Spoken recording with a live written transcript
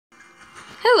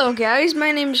Hello guys,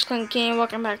 my name is Clinky and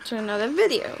welcome back to another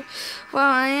video. Well,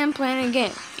 I am playing a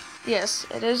game. Yes,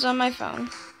 it is on my phone.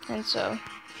 And so,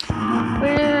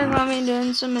 we're going to be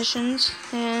doing some missions.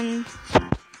 And,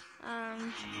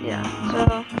 yeah. So,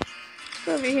 let's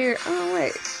go over here. Oh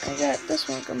wait, I got this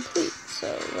one complete.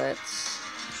 So, let's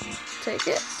take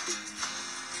it.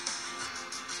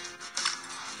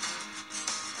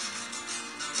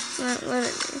 It's not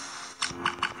letting me.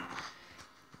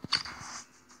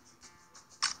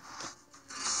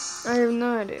 I have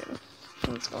no idea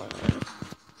what's going on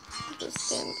with this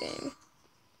damn game.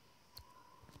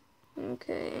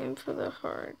 Okay, aim for the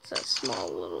hearts. That small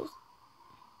little.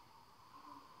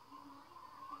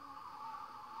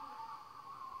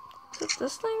 Is it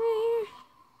this thing right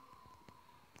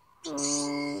here?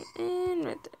 And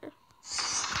right there.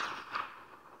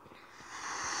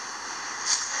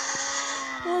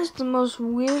 That's the most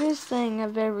weirdest thing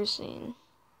I've ever seen.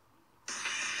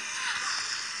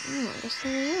 I guess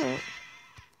that is it.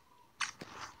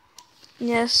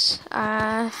 Yes,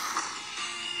 30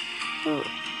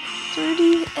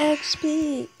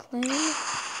 XP claim.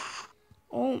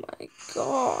 Oh my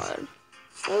god.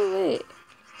 Oh wait.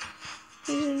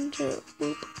 Season 2.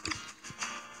 Boop.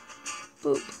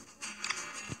 Boop.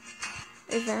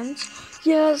 Events.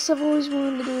 Yes, I've always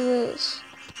wanted to do this.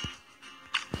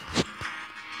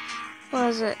 What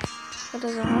is it? What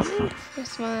does it help me?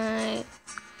 With my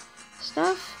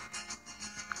stuff.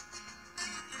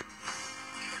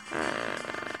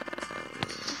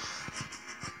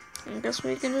 I guess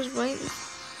we can just wait and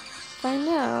find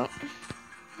out.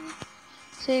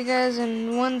 See you guys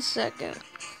in 1 second.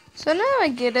 So now I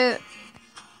get it.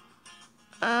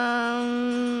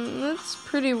 That's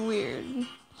pretty weird.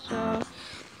 So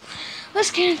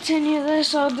let's continue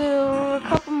this. I'll do a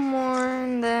couple more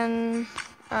and then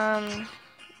I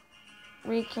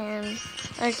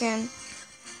can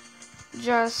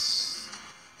just,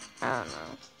 I don't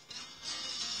know.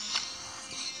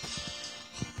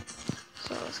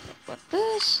 So let's go with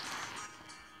this.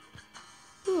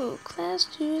 Ooh, class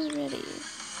 2 is ready.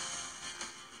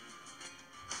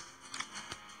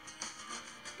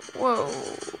 Whoa.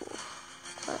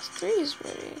 Class 3 is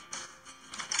ready.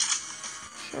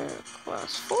 Sure,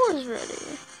 class 4 is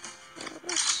ready.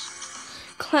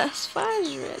 Yes. Class 5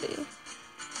 is ready.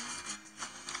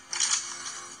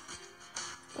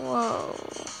 Whoa.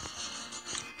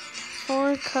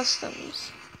 4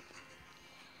 customs.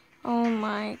 Oh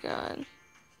my god.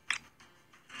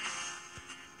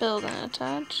 Build and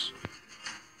attach.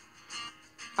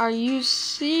 Are you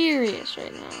serious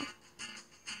right now?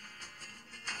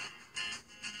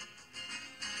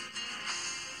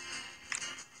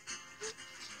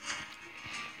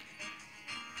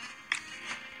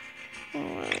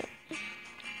 Alright.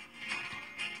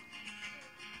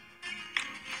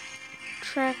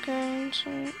 Tracker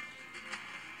insert.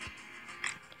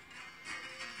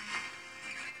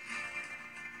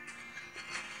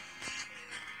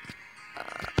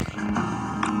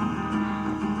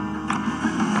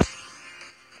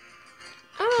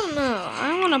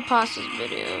 I'm gonna pause this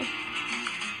video.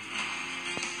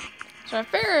 So I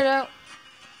figured it out.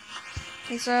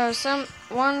 And so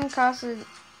one costed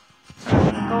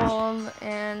gold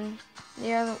and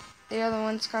the other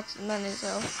one's costed money,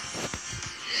 so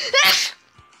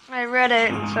I read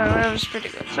it, so it was pretty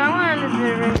good. So I wanted to do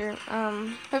it right here.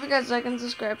 Hope you guys like and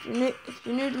subscribe. If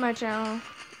you're new to my channel,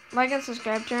 like and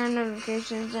subscribe, turn on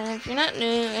notifications, and if you're not new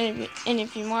and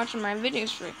if you're watching my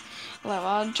videos for well,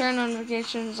 I'll turn on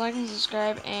notifications, like and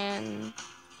subscribe, and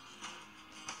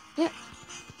yeah.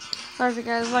 Hope you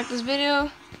guys like this video,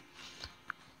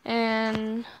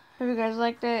 and hope you guys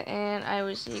liked it, and I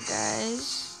will see you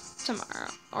guys tomorrow,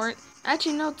 or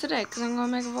actually no, today, because I'm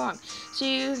gonna make a vlog.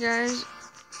 See you guys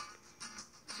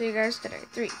today.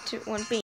 3, 2, 1, peace.